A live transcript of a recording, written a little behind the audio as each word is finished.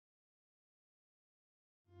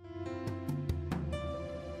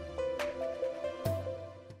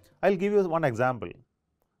I will give you one example.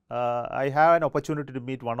 I have an opportunity to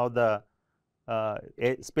meet one of the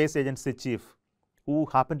space agency chief who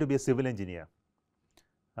happened to be a civil engineer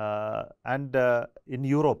and in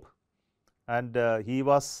Europe, and he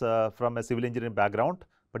was from a civil engineering background,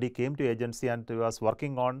 but he came to agency and he was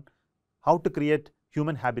working on how to create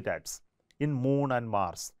human habitats in Moon and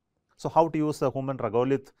Mars. So, how to use the human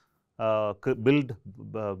regolith, build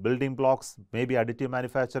building blocks, maybe additive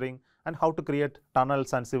manufacturing, and how to create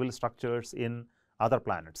tunnels and civil structures in other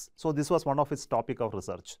planets. So, this was one of his topic of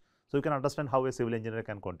research. So, you can understand how a civil engineer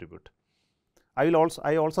can contribute. I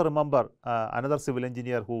also remember another civil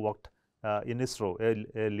engineer who worked in ISRO,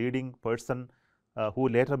 a leading person who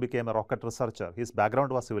later became a rocket researcher. His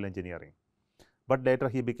background was civil engineering, but later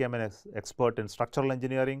he became an expert in structural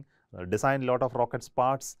engineering, designed a lot of rockets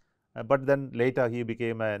parts, but then later he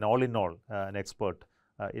became an all-in-all, an expert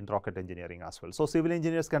in rocket engineering as well. So, civil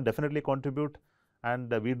engineers can definitely contribute, and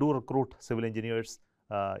we do recruit civil engineers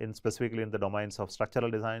in specifically in the domains of structural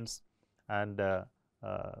designs and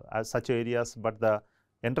as such areas, but the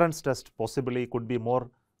entrance test possibly could be more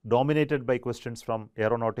dominated by questions from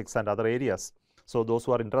aeronautics and other areas. So, those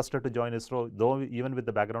who are interested to join ISRO, though even with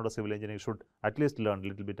the background of civil engineering, should at least learn a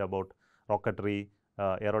little bit about rocketry,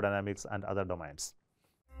 aerodynamics and other domains.